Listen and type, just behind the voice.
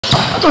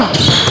You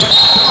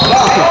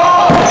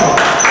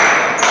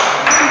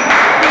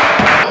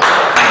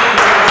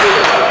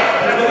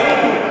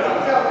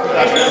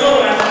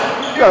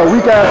got a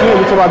weak ass hand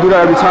until I do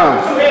that every time.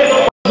 What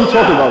are you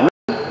talking about, man?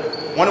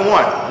 1-1.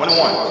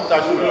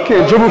 1-1.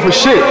 Can't dribble for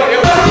shit.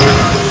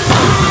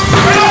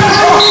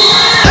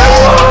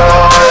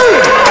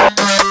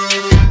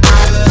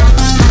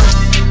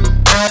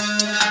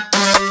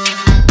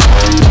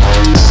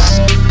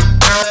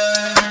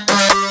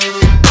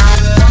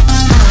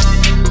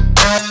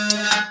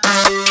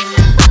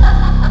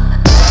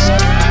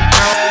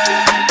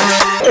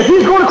 If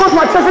he's going across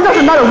my chest, it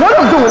doesn't matter what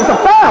I'm doing. It's a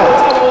foul.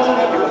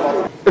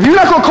 If you're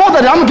not going to call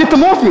that, I'm going to get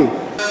them off you.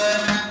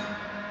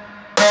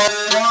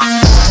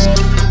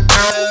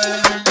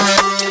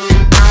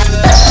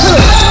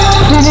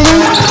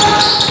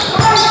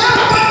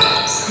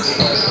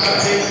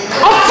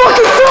 I'm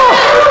fucking tough!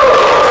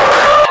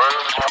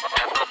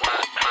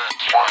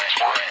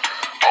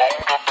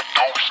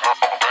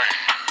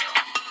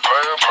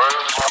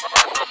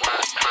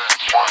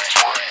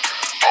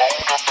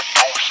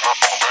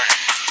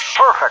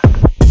 Perfect.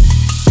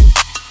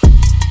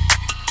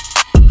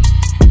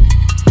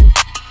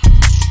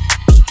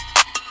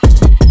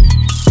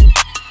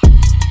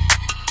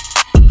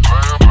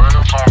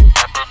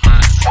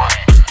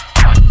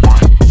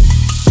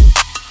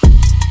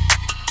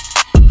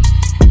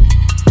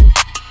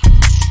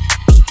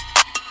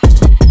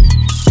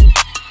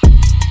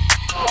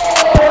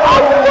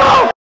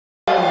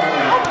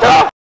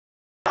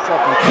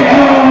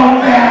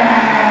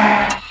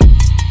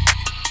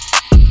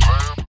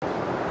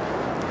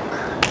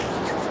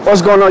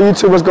 What's going on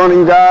YouTube? What's going on,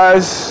 you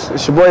guys?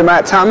 It's your boy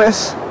Matt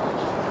Thomas.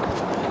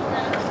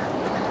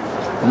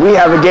 We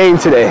have a game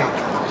today.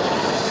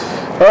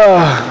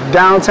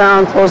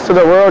 Downtown, close to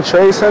the World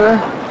Trade Center,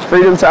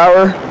 Freedom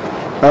Tower.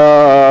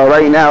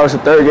 Right now it's the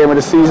third game of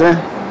the season.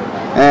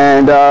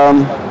 And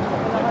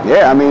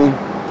yeah, I mean,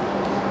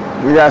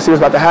 we gotta see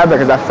what's about to happen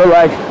because I feel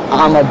like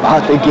I'm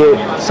about to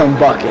get some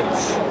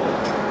buckets.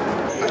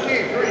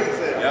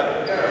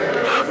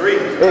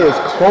 It is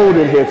cold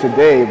in here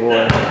today,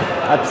 boy.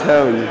 I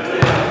tell you.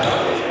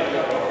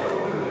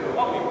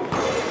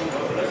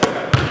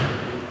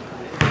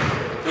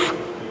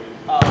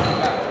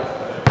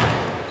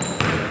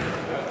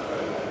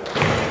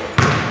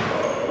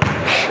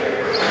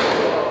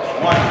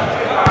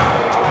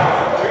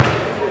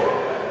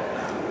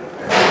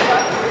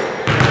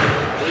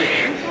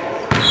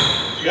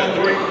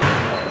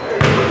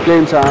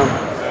 Game time.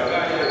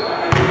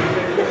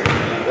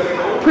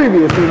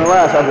 Previously in the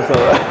last episode.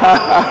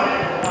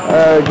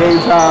 Game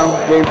time,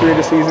 game 3 of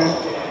the season.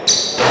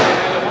 It's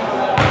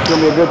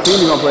gonna be a good team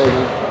we're gonna play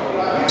against.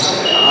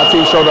 Our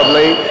team showed up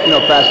late, you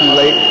know, fast and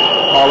late.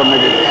 All them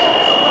niggas.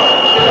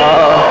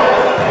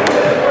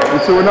 We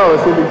 2-0.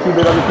 Let's see if we can keep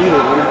it undefeated,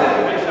 man.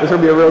 It's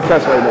gonna be a real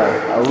test right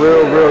now. A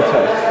real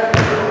test.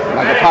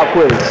 Like a pop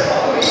quiz.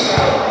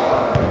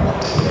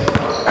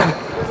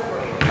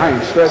 I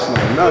ain't stressing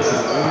on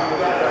nothing, man.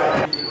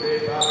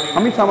 How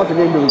many timeouts a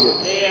game do we get?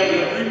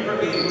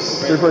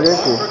 3 per game?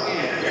 Cool.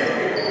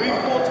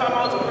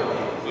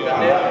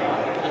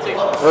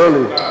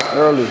 Early.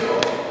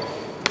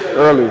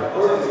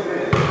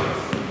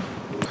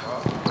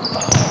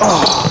 Oh.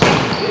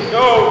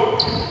 Go.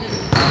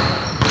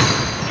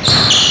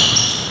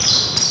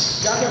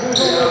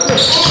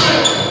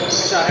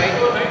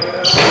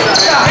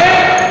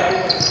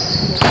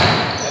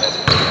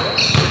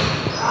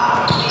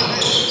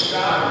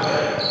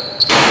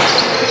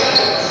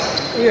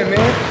 Yeah,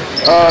 man.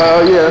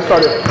 Yeah, let's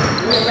start it.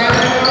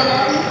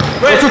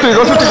 Go 2-3,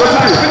 go 2-3.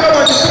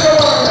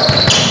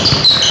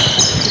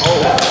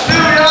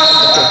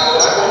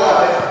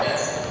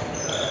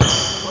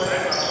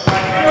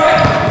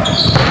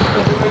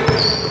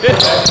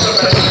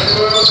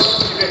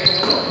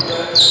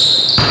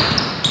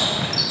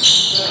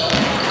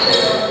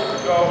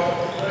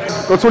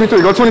 Go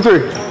 23, go 23.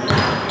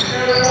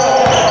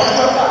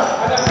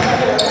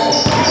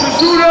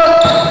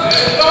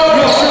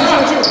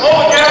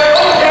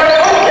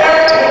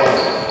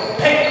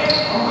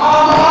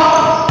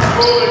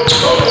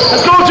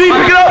 Let's go, G,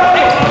 pick it up.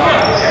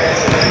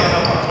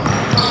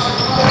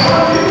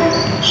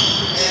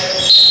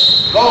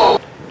 Go.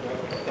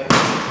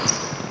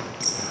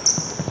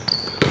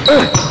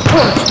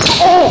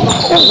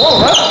 Whoa,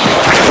 huh?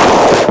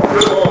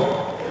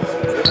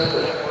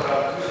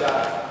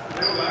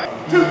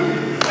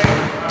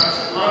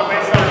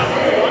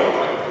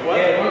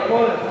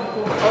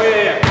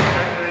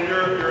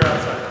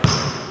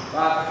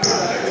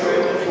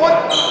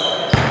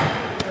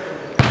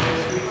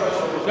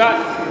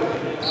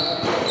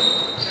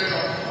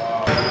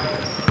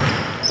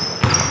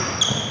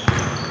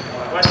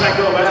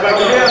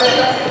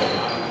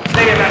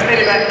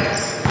 Stay back.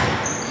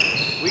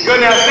 We good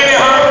now. Stay there,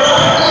 huh?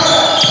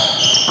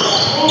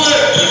 Move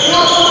it.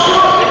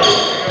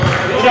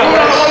 Good job,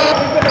 guys.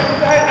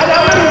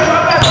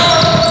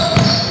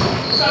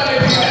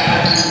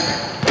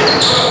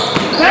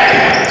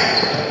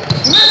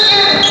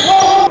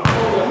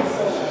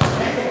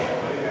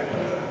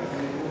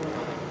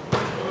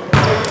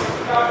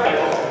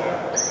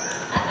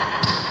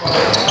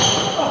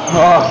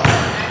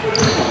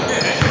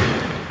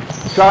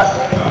 Shot.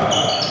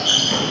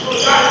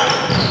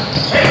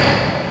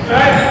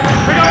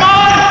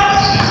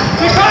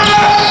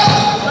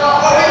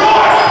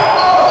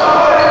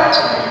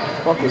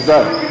 What was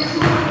that?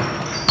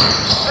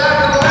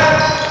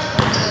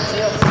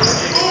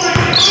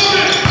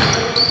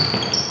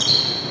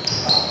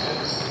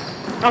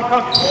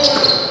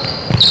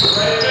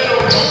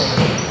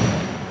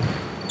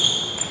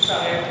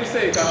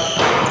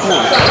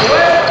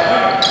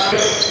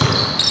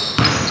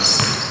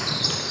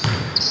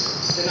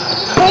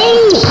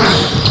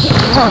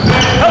 Come.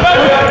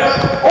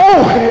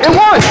 Oh, it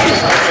was!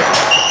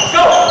 Let's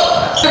go!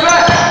 Get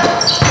back!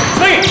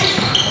 Swing!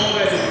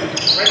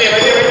 Right there.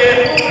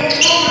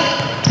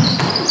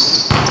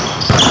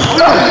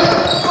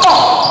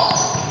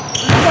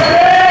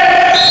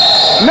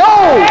 No!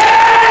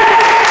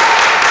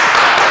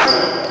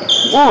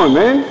 Come on,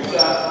 man.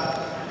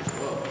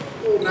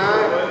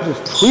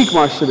 Just tweak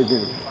my shit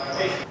again.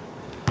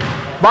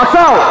 Box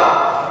out!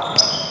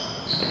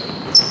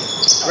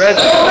 Red.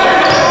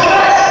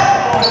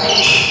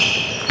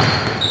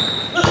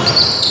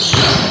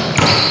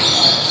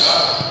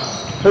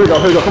 Here we go,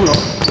 come on.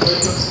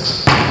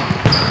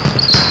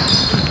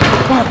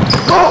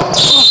 Go!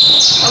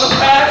 On the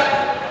pass.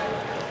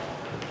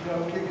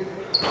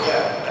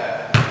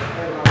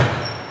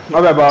 My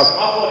bad, Bob.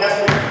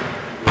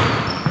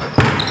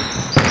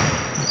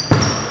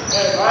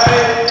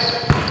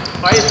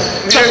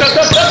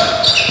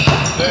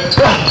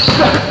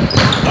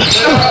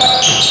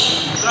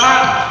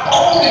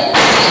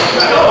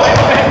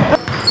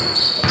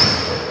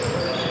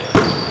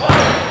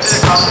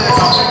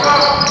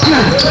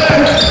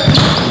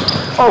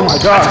 Oh my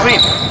God. That's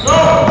clean.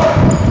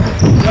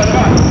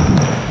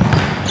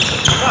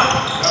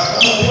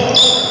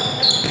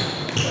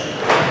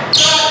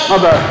 My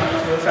bad.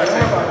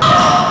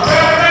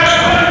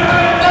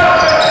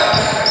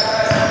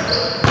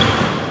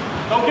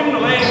 Don't give him the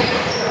lane.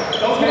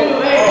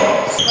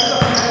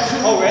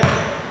 Oh, red.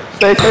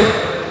 Stay.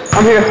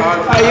 I'm here.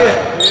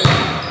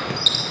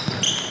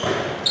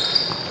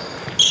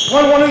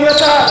 One on your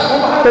side. One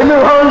behind. Stay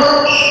middle, hurry.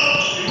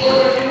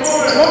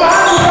 One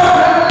behind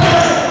you.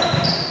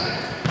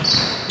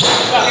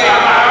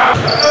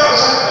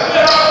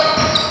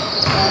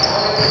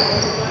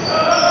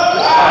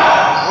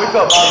 Wake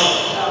up, Bobby.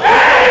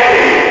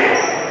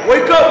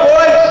 Wake up,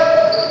 boy.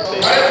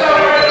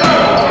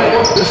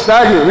 It's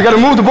stagnant. We gotta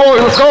move the ball.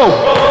 Let's go.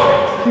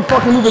 Keep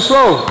fucking moving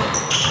slow.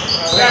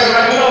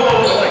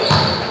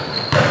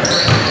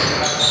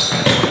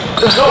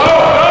 Let's go.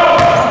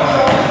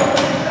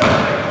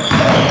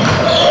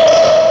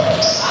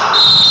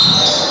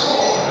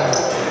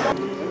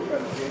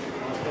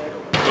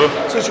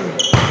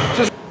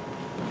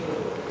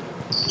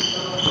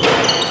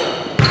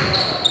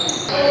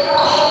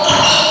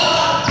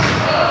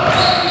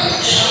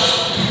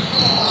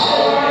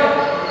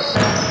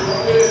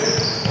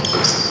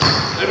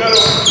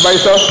 By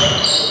yourself.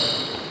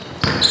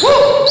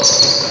 Woo!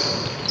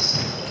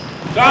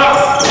 Stop!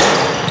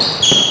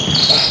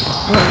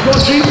 Go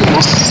deep.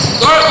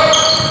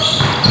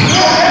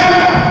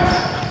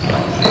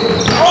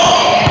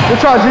 Good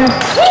try, G.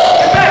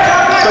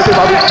 That's it,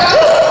 Bobby.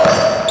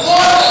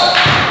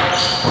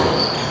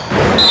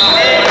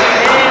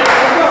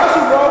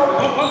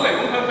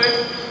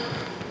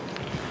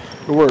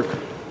 Good work.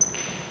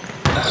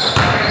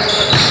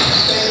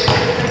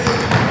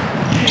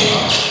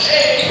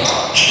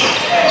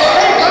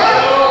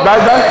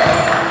 Back.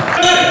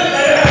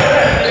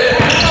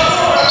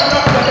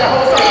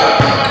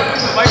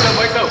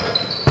 Mike's up.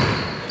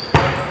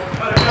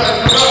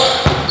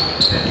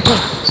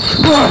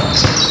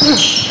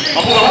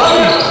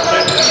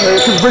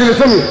 Keep bringing it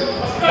to me.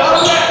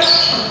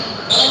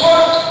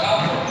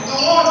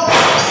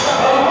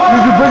 You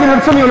keep bringing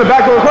him to me on the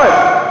back of the cut.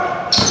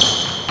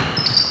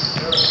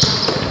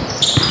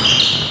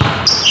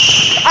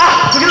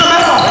 Look at the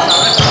mess on.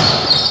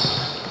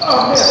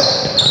 Oh, man.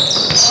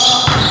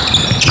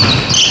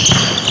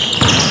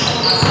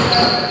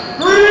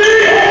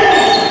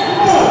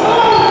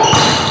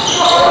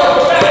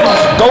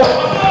 Go.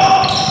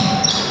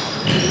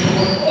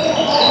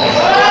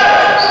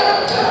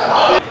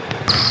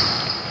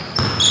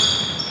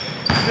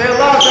 Stay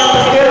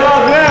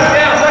alive,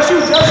 yeah. Just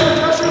shoot.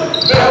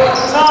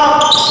 Tom.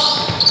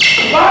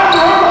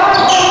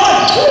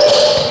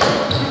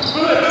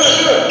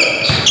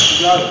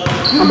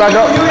 I'm back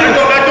up.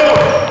 Back door.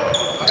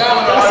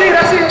 I see it.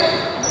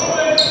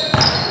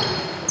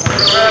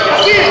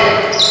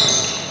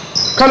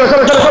 Cut it.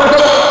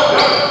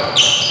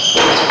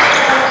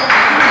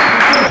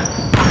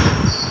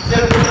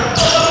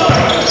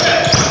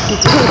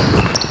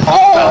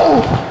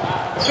 Oh!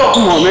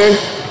 Come on, man.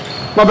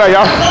 My bad,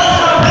 y'all.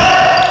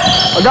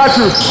 I got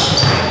you.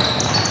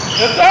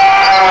 Yes, sir!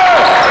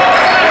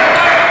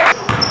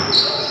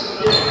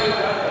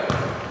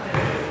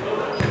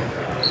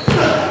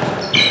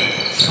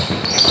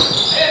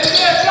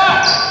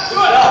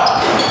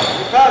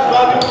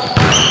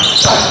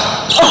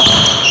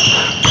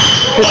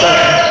 Hit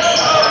that.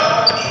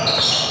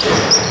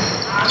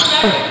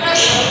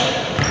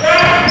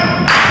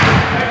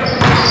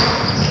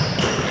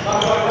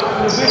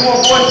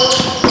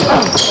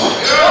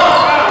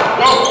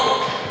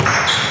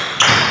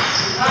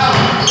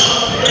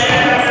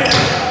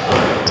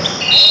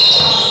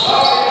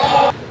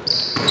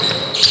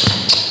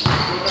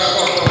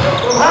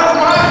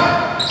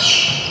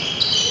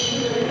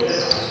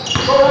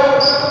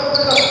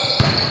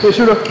 Here,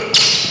 shooter.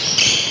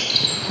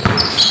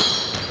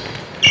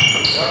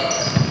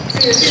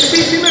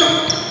 Sí, middle.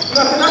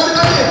 Nothing.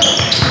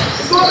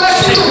 It's going back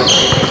to you.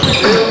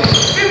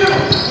 See middle.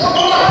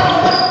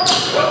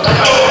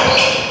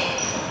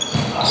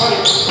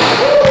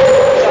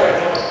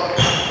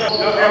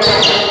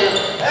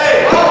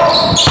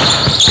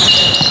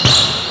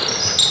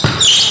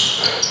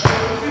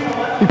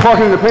 He's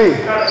parking in the paint.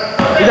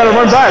 You gotta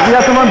run back. You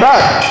have to run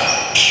back.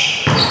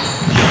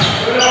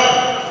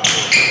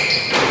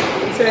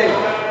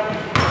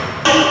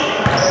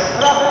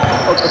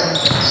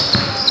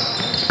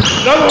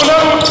 Another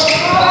one.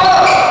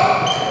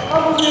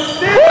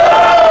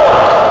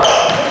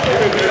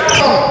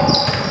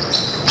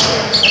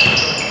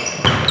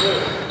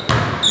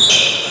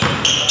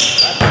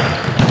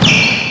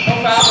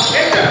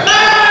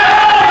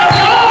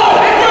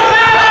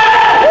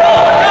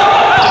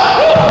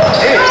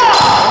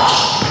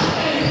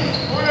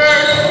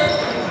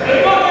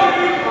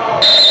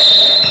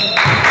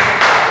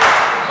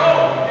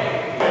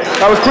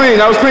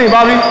 That was clean,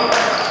 Bobby.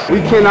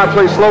 We cannot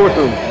play slow with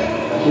them.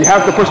 We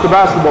have to push the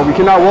basketball. We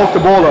cannot walk the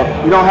ball up.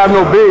 We don't have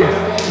no bigs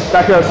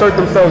that can assert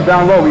themselves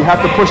down low. We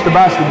have to push the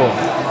basketball.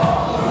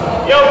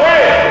 Yo,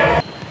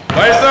 Ray!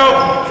 By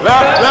yourself.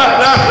 Left.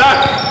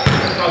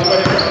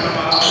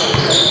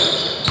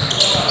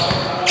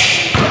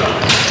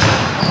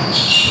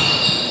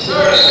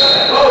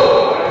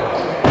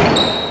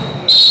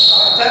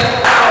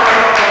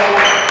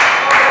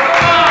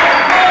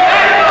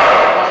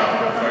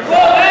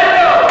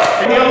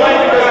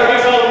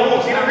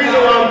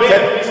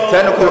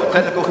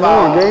 Technical foul.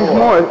 Come on, James,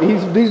 come on.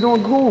 He's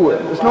doing good.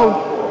 There's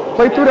no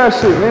play through that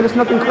shit, man. It's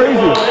nothing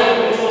crazy.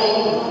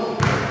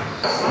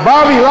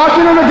 Bobby, lock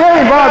in on the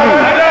game, Bobby.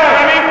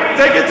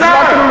 Take your time.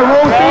 Lock in on the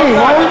wrong team,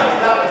 man.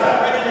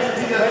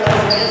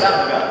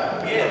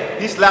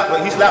 He slapped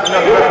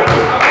another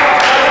referee.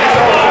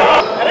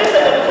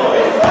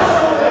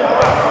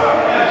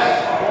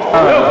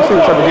 Alright, I see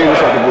what type of game this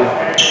ought to be.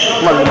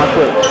 I'm about to get my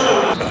clip.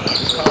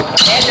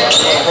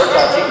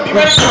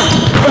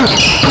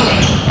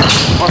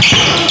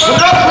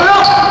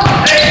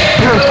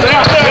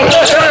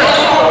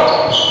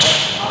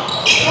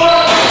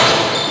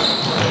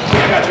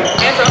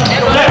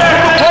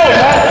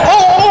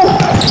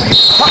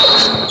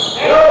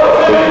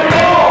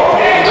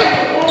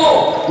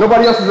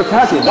 Nobody else is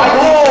attacking.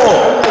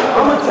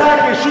 I'm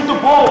attacking. Shoot the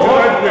ball, bro.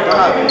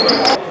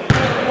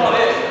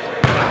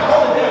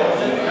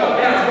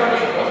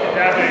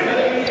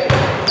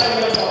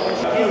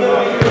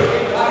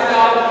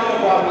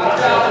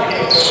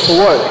 For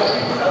what?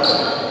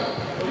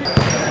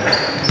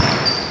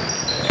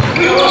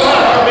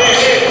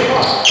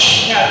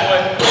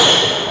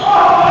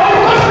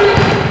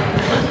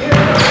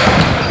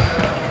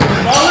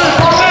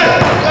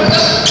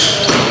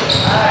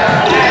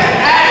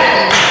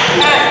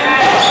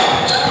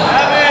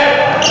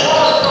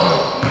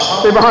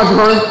 Stay behind you,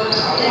 Vern.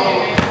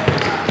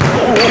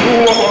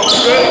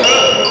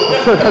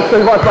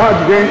 Stay right behind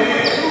you, gang.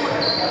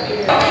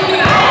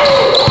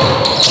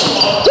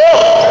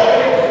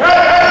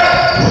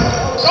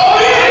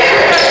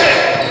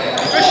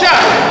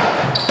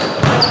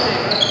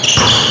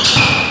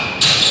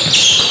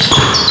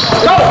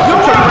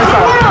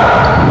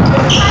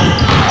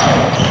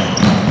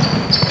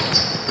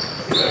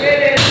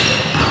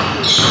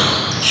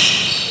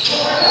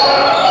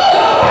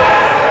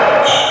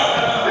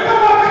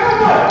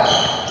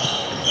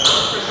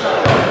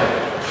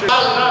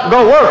 Go,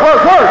 work.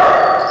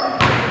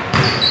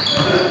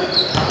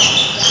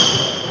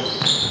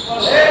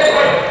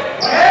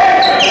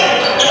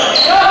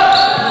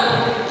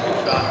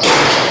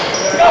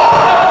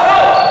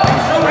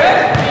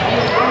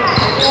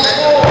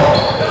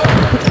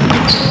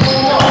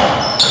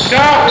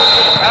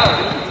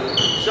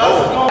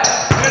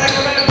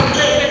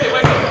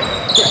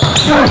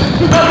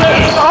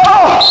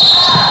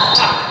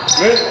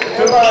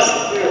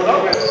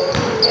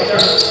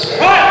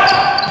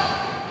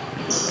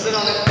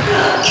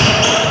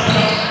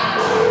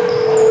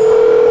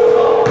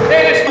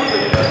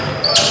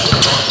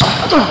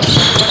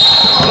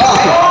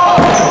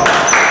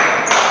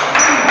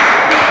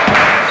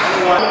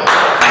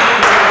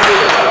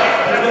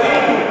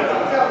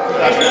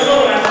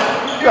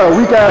 You got a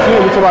weak ass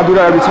hand until I do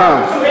that every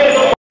time. What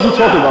are you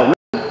talking about, man?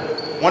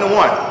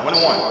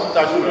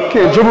 1-1.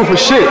 Can't dribble for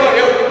shit.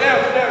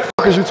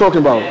 What are you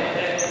talking about?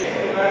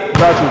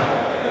 Got you.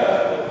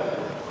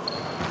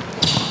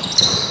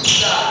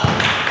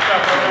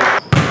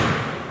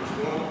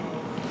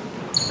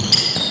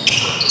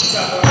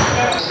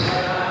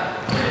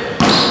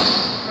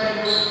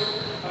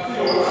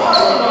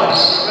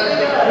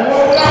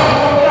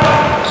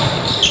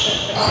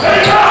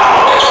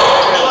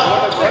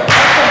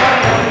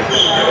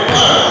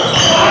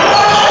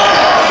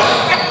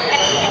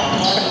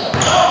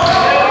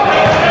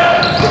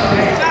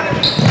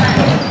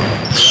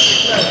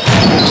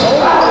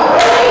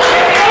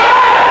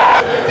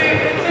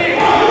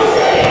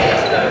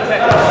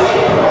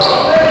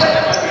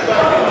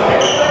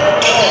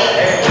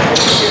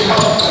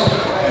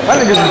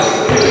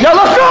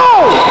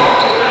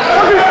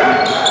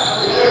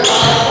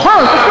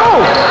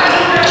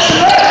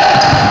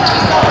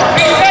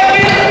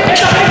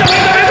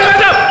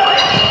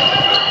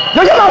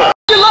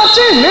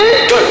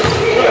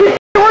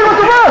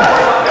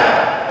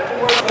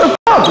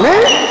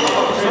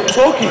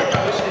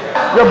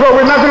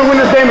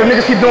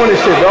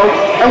 shit, bro.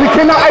 And we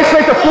cannot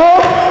isolate the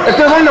floor if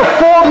they're in a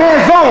 4-man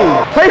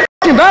zone. Play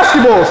fucking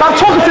basketball. Stop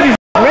talking to these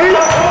man.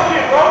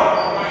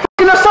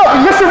 Fucking us up.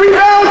 He's missing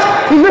rebounds.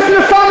 He's missing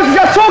assignments. He's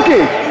not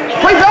talking.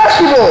 Play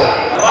basketball.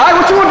 All right,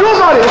 what you want to do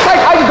about it? It's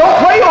like either don't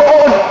play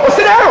or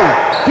sit down.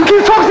 You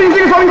keep talking to these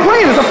niggas while we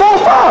playing. It's a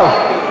false foul.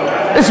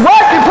 It's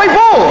whack and play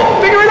ball.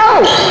 Figure it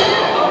out.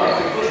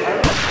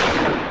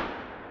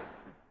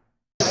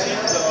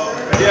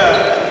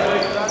 Yeah.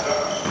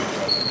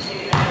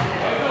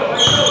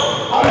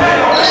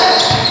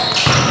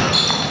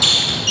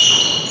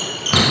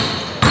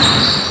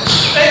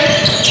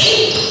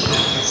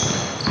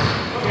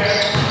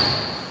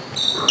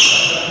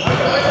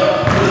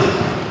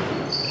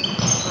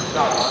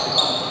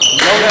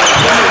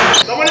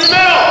 Someone in the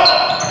middle.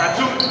 I got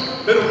two.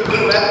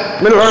 Middle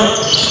left. Middle, huh?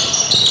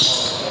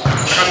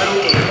 I got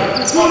middle.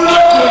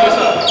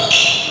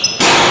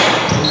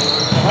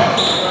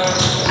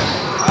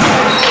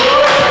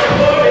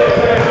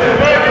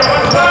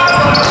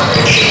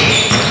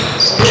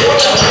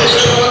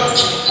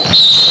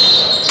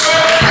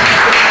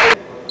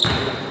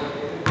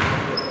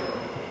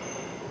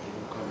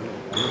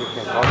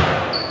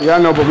 Yeah, I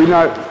know, but we're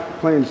not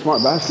playing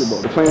smart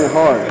basketball. We're playing it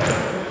hard.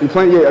 We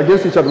playing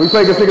against each other. We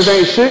play against niggas that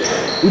ain't shit.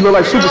 We look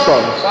like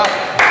superstars.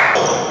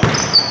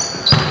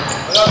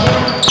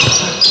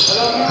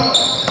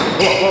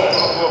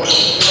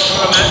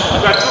 I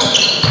got two.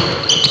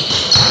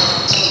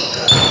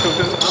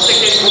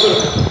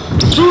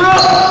 Shoot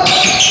up!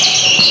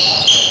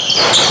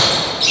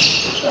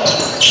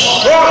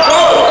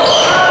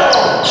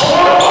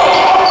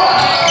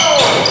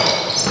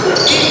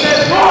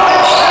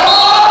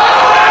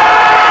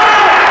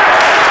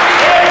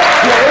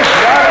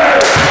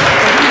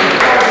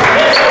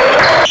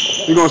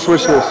 We're gonna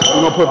switch this.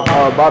 We're gonna put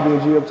Bobby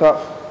and G up top.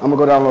 I'm gonna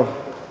go down low.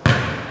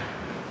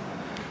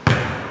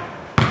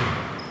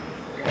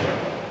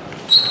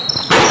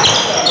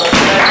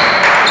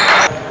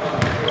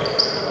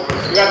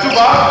 You got two,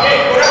 Bob? Hey,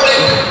 go that way.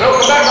 No,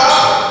 come back, Bob.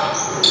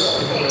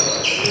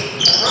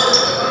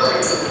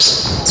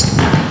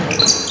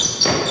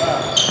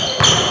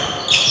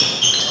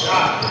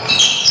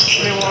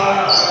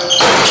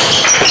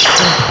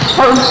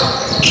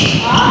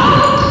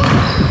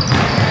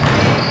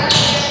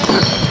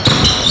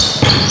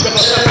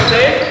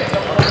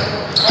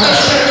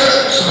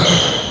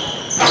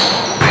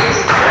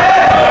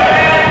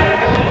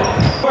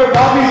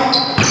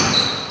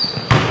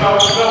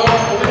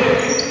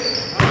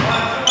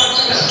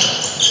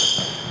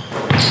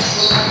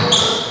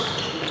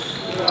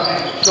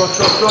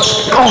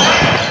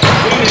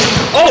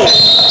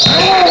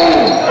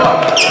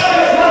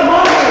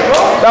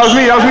 That was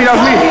me.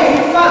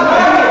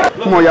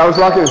 Come on, y'all, let's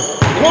lock in.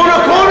 Corner,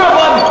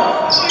 Bobby.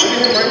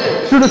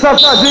 Shoot the top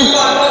shot, G.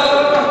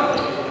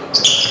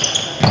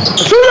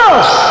 Shoot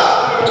us!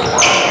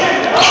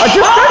 I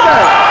just said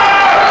that.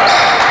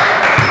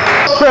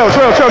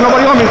 Trail,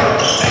 nobody on me.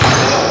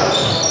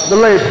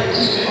 Delayed.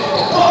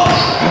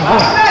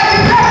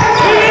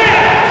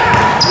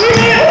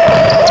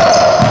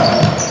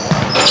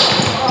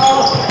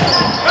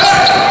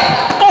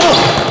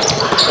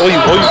 Oh, you.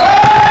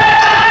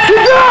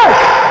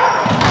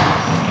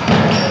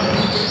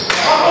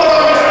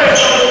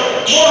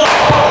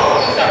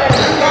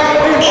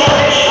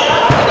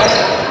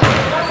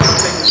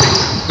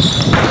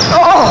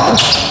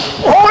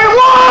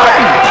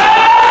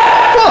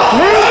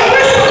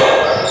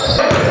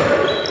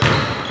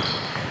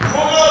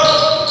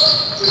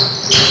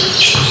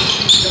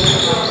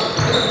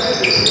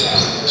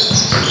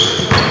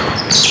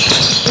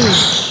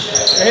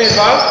 Get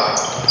back!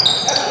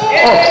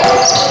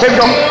 Here we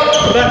go.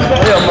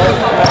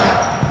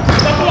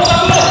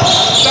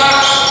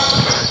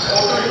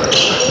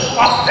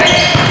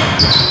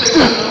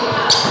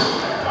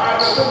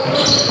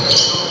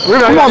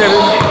 Come on.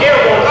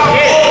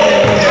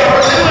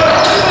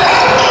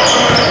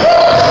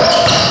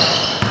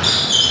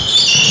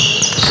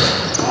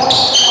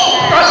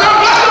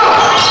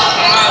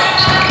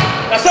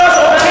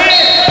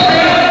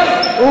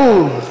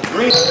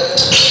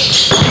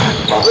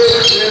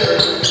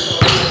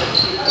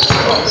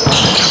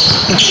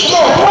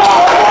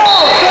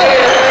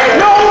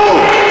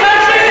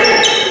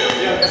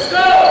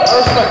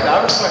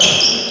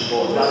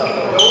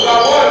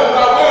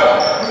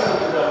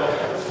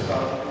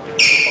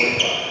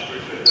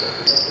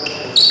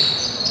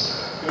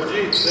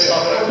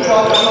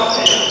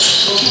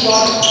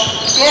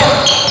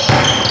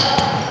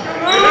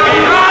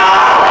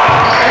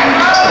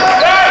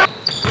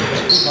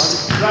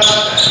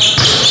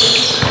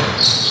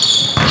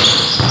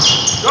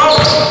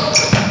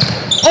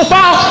 Oh,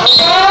 foul!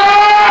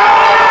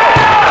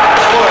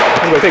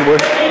 What do you think, boy?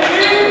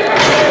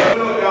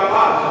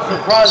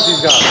 Surprise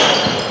these guys.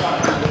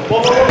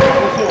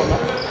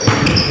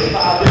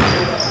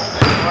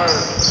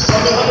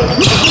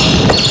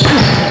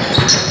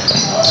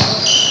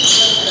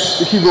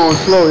 We keep going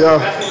slow, y'all.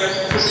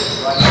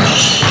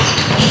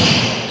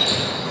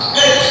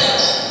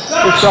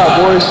 Good shot,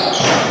 boys.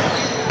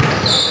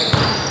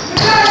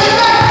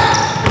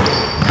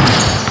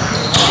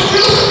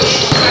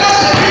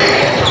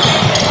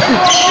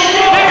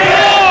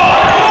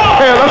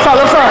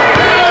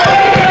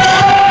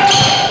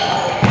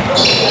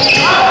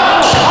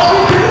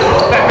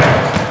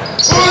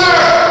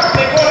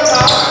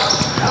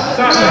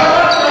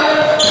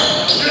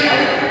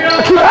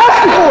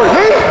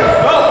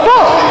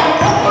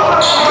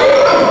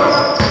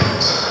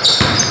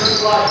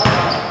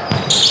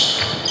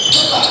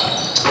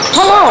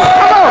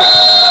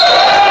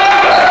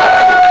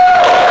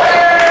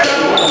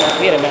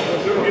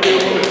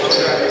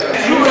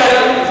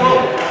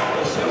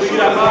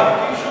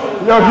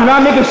 Yo, if you're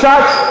not making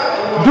shots,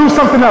 do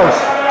something else.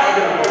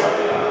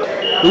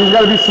 We just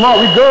gotta be smart.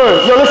 We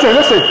good. Yo, listen.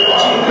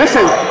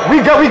 We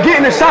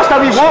getting the shots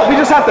that we want. We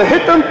just have to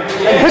hit them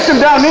and hit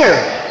them down there.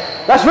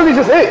 That's really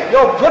just it.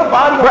 Yo, put a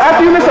body. But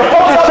after you miss a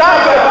fucking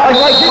shot,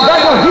 like get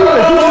back on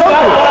defense. Do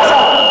something.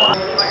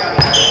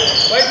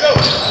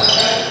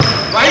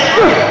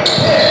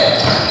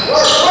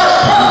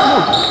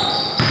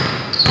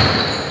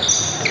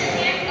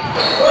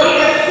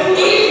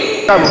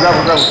 Grab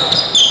him.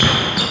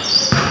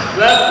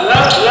 Left.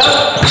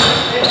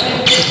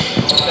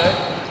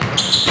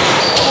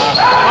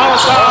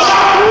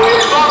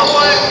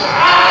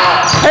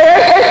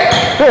 Hey.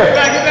 Here.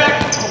 Get back.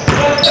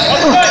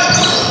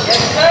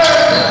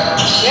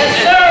 Yes,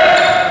 sir.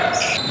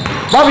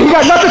 Bobby, he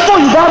got nothing for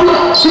you, Bobby.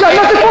 He got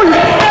nothing for you.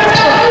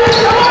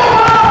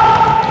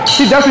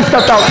 He definitely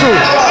stepped out, too.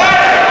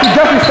 We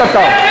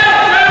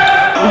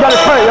got to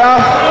cut it,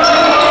 y'all.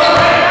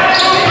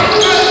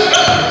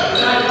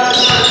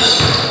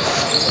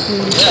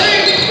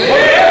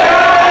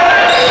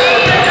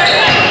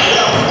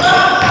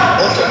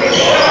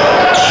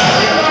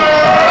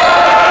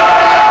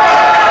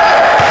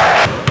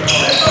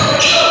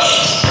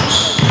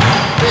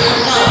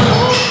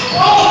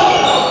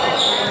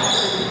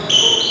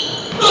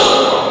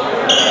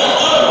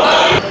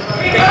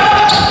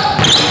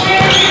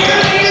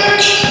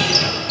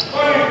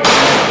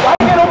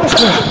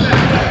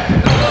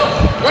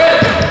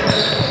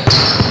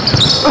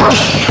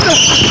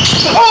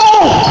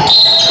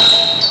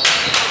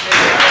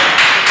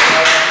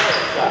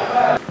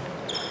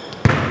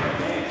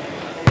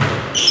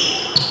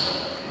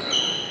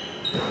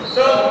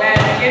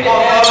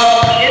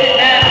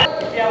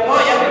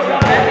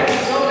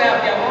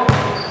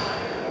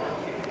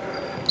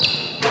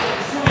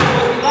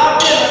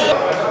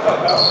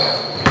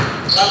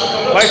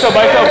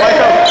 Bike up.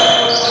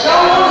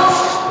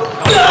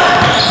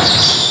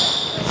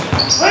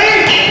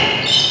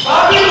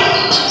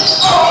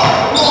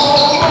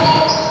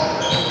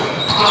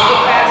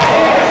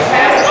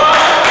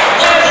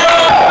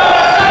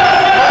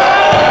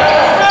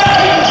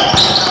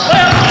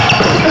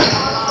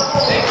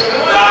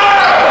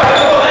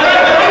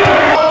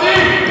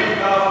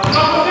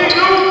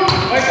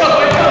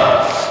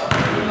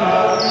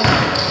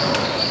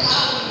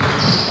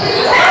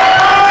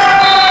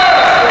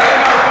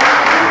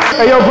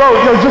 Hey, yo, bro,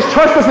 just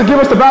trust us to give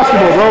us the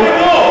basketball, bro.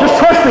 Just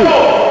trust it.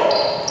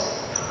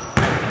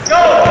 Let's go.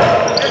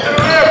 Get to the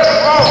rim,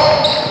 bro.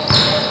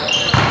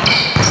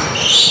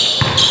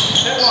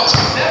 Step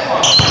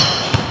one.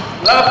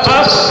 Left.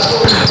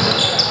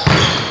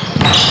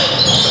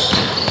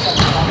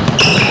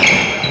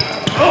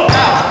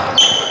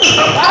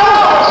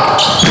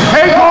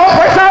 Hey, bro,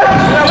 right side.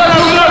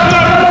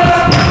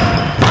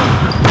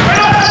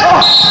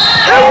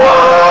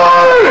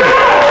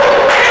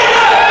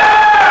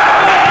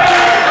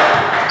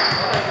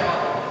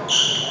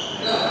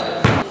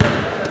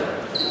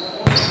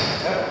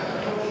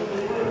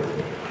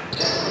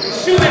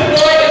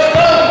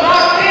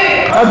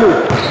 I do.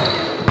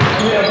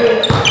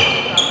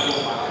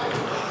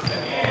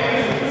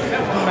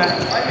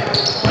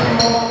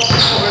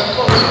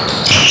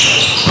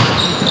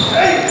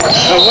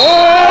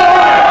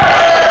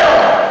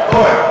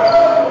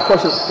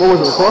 What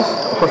was it,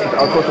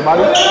 across the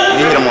body?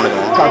 You hit him on it.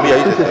 Copy, yeah,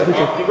 you did.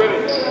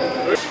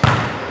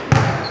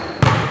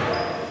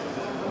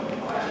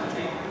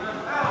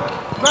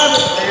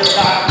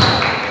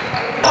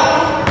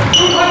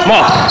 Come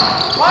on.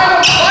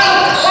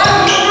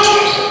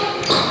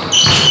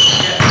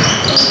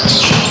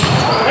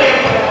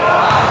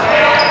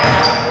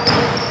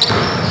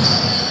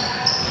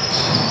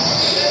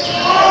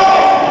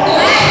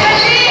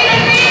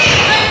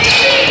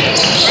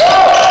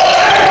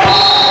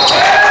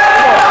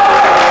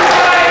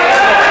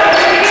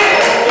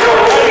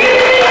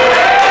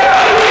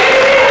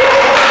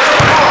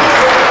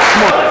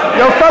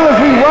 Yo, fellas,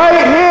 we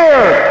right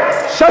here.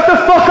 Shut the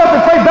fuck up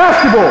and play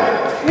basketball.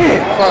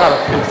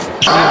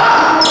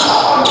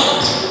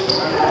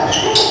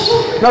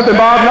 Nothing,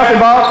 Bob.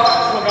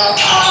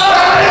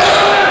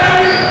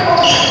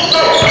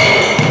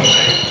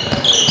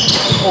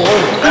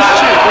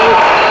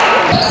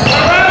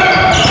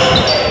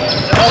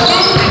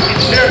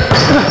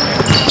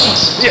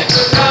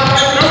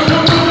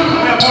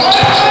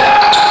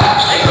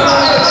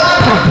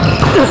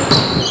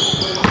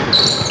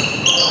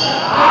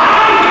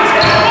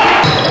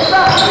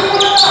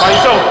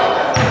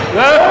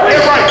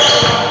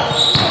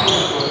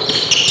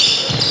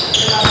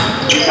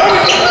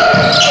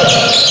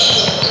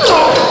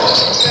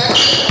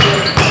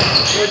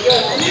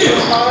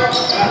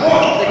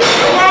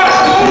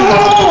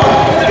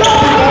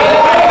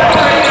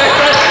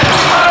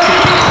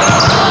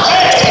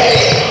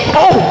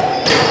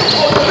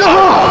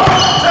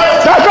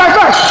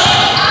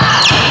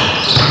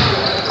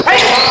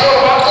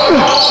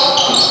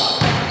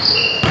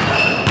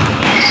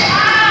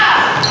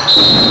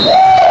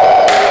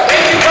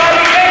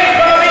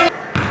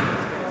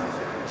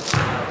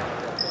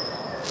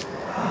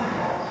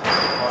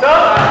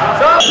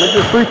 Make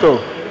this free throw.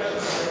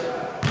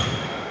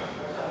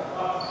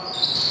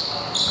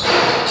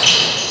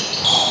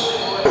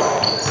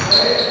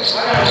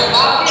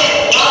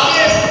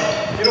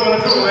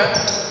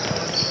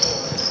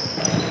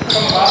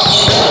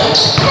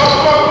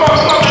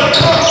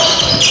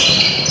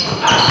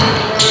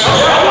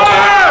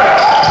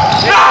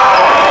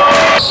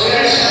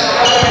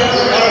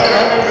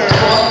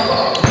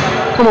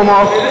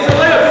 off. It's a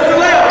layup. It's a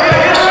layup.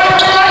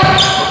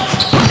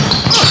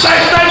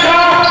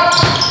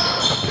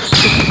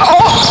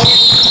 Oh!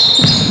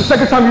 The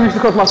second time you reached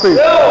across my face. Yo,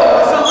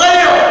 it's a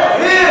layup.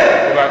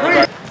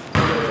 Here.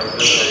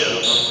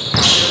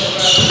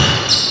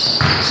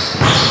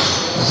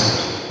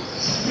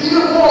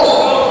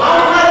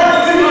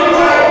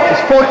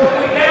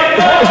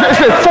 It's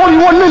been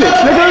 41 minutes,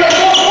 nigga.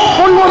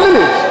 41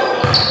 minutes.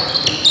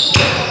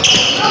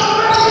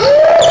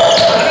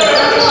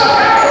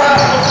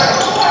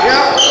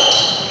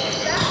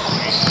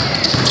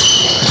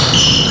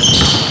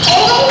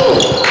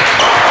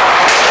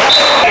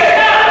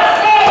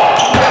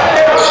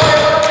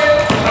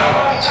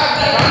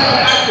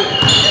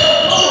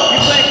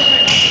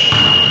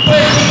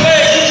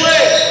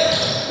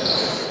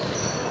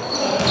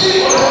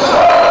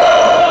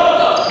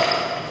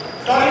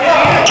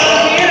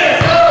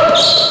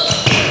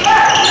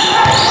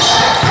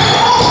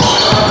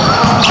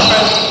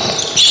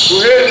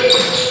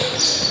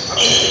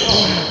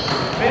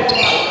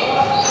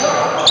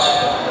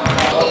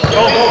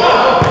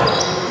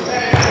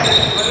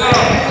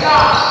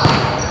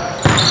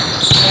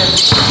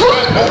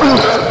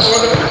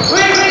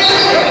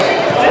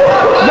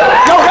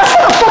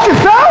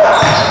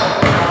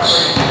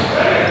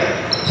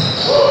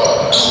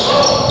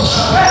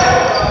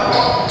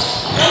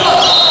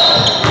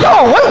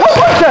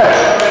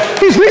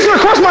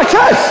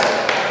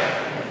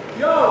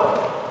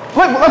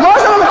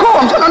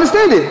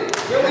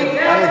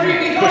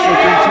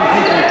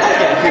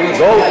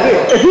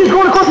 If he's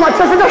going across my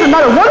chest, it doesn't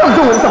matter what I'm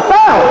doing. It's a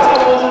foul.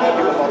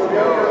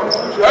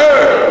 What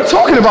are you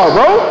talking about,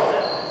 bro?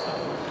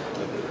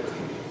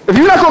 If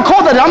you're not going to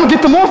call that, I'm going to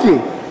get them off me.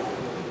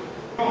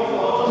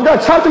 You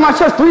got chopped in my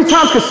chest 3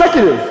 times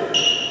consecutive.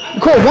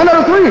 You called 1 out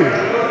of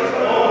 3.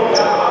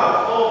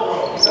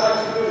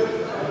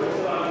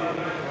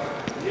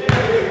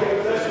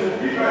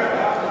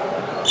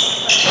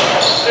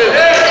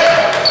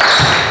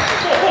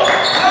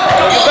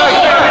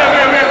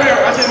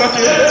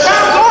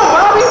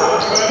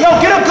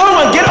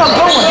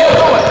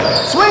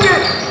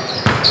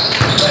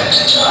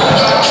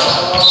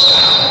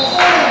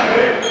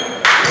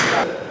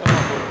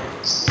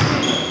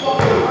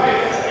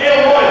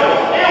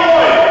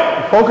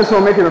 Focus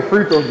on making a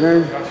free throw,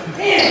 James.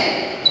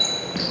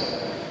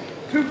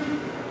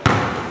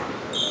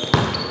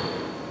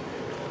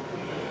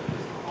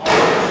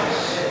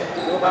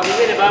 Bobby,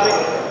 hit it, Bobby.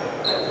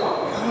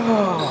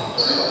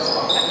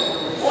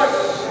 What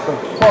the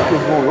fuck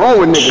is going on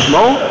with niggas,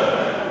 Mo?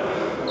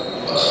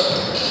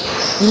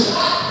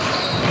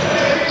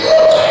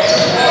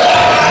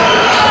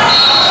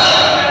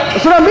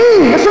 That's what I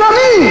mean. That's what I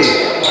mean.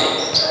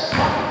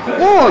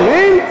 Come on,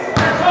 man.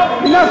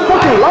 You're not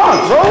fucking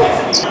locked, bro.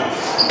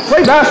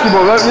 Play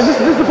basketball, bro.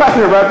 Just pass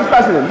it in, bro. Just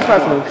pass it in. Just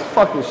pass it in.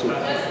 Fuck this shit.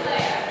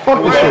 Fuck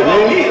this shit, man.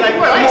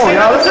 Come on,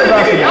 y'all. Let's play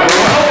basketball.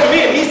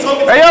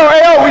 Hey, yo.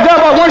 We down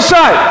by 1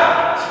 shot.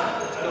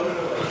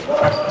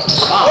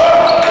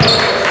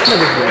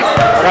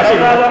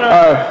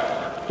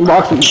 I'm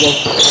boxing you, bro.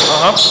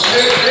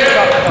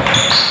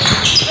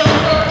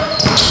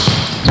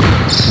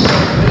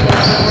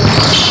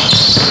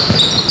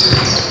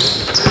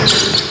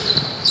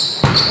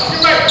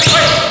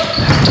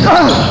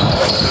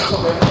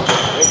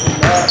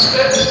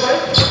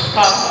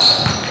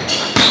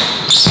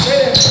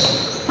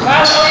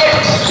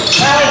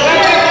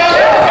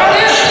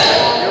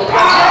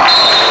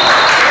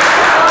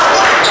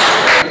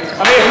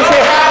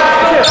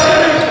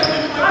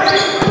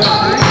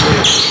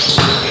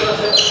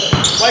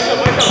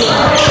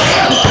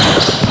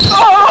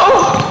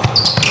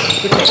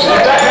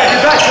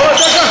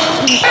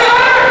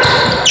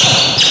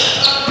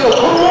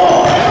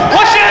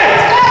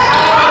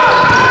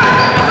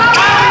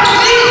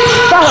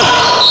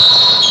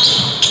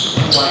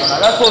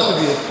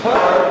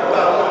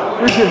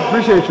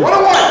 Appreciate you.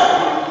 1-on-1.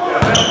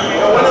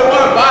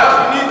 1-on-1, box.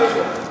 We need this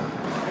one.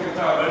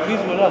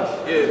 He's with us.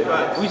 Yeah,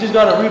 right. We just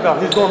got a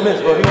rebound. He's gonna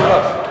miss, but he's with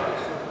us.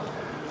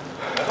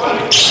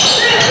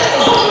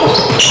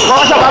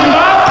 What's up, Bobby?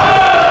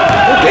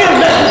 Okay,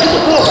 man. Get the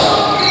ball.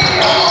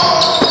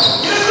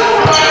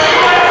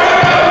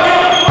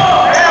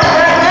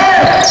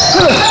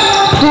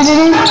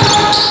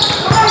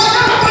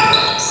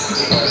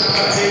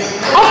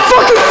 I'm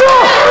fucking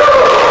tough!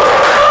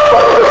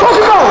 What are you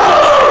talking about?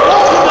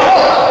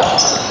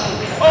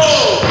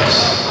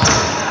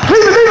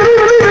 Leave it!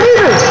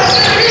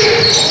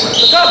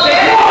 Look up, take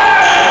it.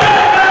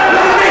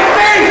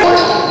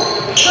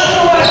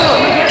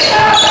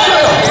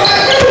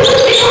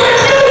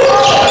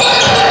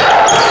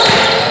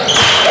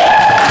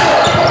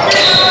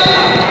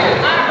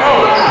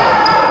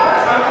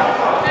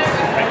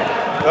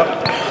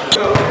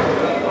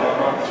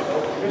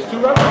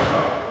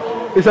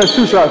 It says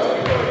 2 shots.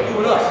 He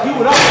with us.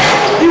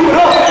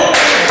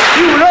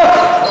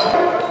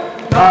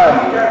 Alright.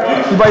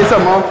 You by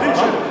yourself, Mom.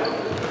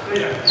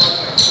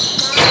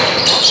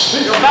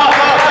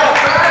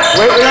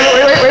 Wait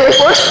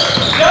for it.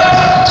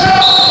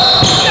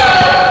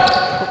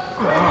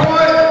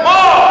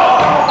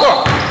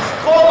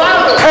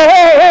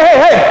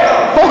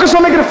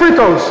 free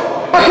throws.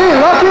 Lock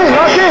in, lock in,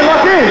 lock in,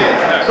 lock in.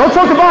 Don't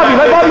talk to Bobby.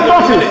 Let Bobby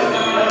focus.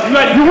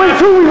 You win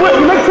two, we win.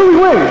 You make two, we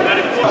win.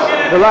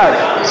 Relax.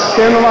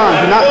 Stay on the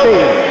line. Do not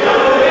fade.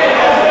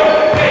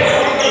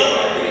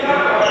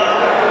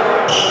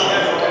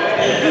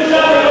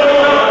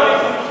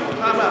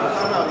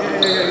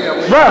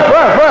 Bruh.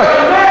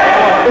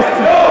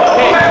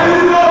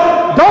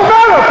 Don't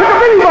matter. Pick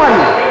up anybody.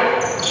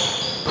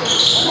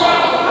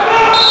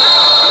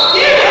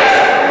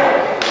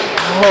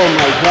 Oh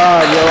my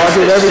God, yo. I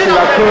did everything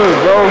I could,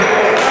 bro.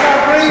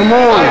 Come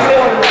on.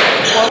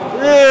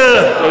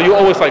 Yo, you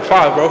always like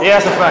 5, bro. Yeah,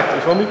 that's a fact.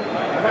 You feel me?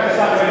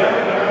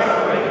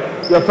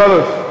 Yo,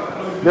 fellas,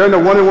 they're in a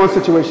 1-on-1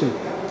 situation.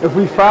 If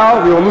we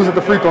foul, we will lose at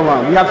the free throw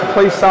line. We have to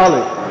play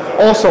solid.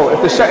 Also,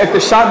 if the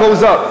shot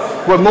goes up,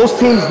 what most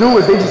teams do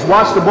is they just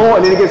watch the ball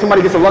and then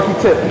somebody gets a lucky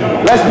tip.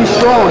 Let's be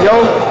strong,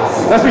 yo.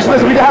 Let's be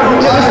listen. We have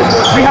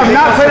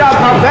not played our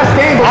best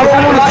game, but I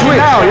don't want to switch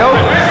now, yo.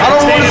 I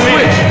don't want to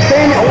switch.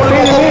 Stay in.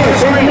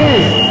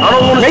 I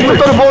don't want to Make them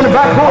throw the ball in the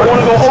back court. I want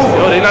to go over.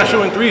 Yo, they're not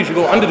shooting threes. You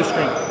go under the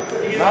screen.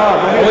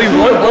 Only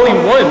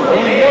one.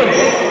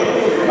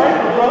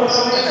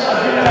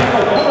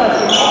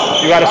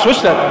 You got to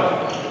switch that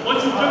thing.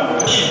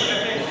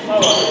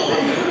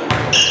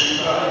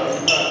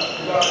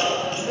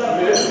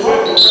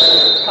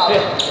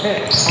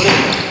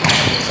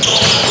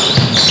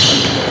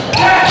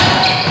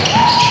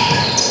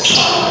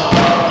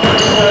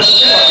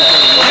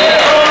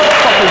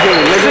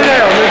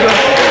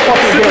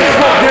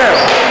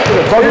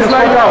 It's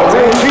like, yo,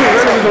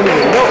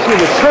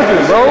 nigga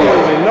tripping, bro.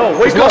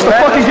 Wake up the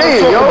fucking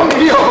game, yo.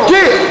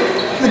 Get!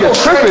 Nigga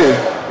tripping.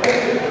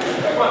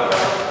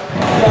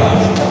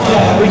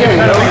 Good game,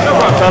 yo. Good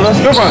run, fellas.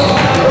 Good run.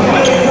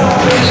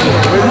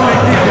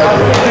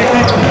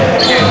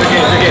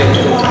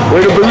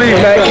 Way to believe,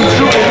 man. Keep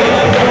shooting.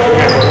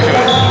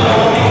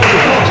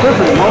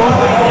 Tripping, man.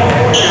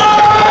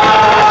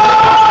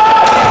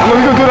 We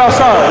can do it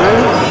outside, man.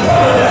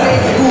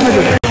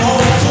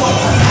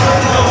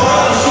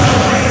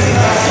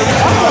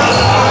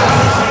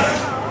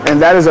 And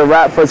that is a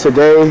wrap for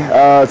today.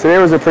 Today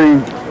was a pretty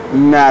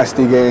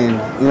nasty game.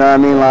 You know what I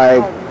mean?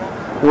 Like,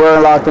 we're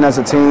locked in as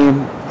a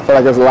team. I feel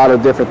like there's a lot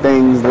of different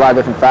things, a lot of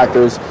different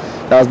factors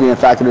that was being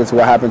factored into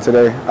what happened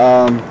today.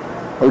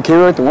 But we came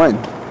here to win.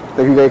 I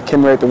think we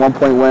came here with the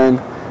 1-point win.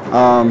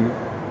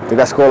 They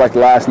got scored like the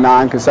last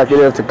 9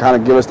 consecutive to kind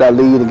of give us that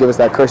lead and give us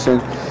that cushion.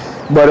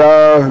 But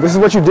this is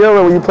what you deal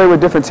with when you play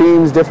with different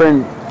teams,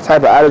 different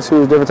type of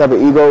attitudes, different type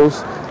of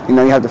egos. You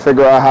know, you have to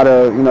figure out how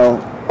to, you know,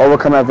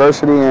 overcome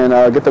adversity and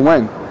get the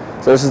win.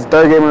 So this is the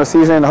 3rd game of the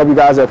season. I hope you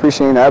guys are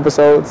appreciating the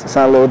episodes. It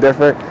sounds a little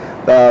different.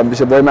 It's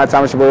your boy Matt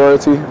Thomas, your boy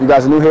Royalty. If you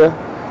guys are new here,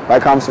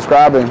 like, comment,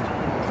 subscribe, and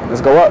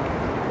let's go up.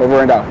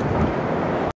 Over and out.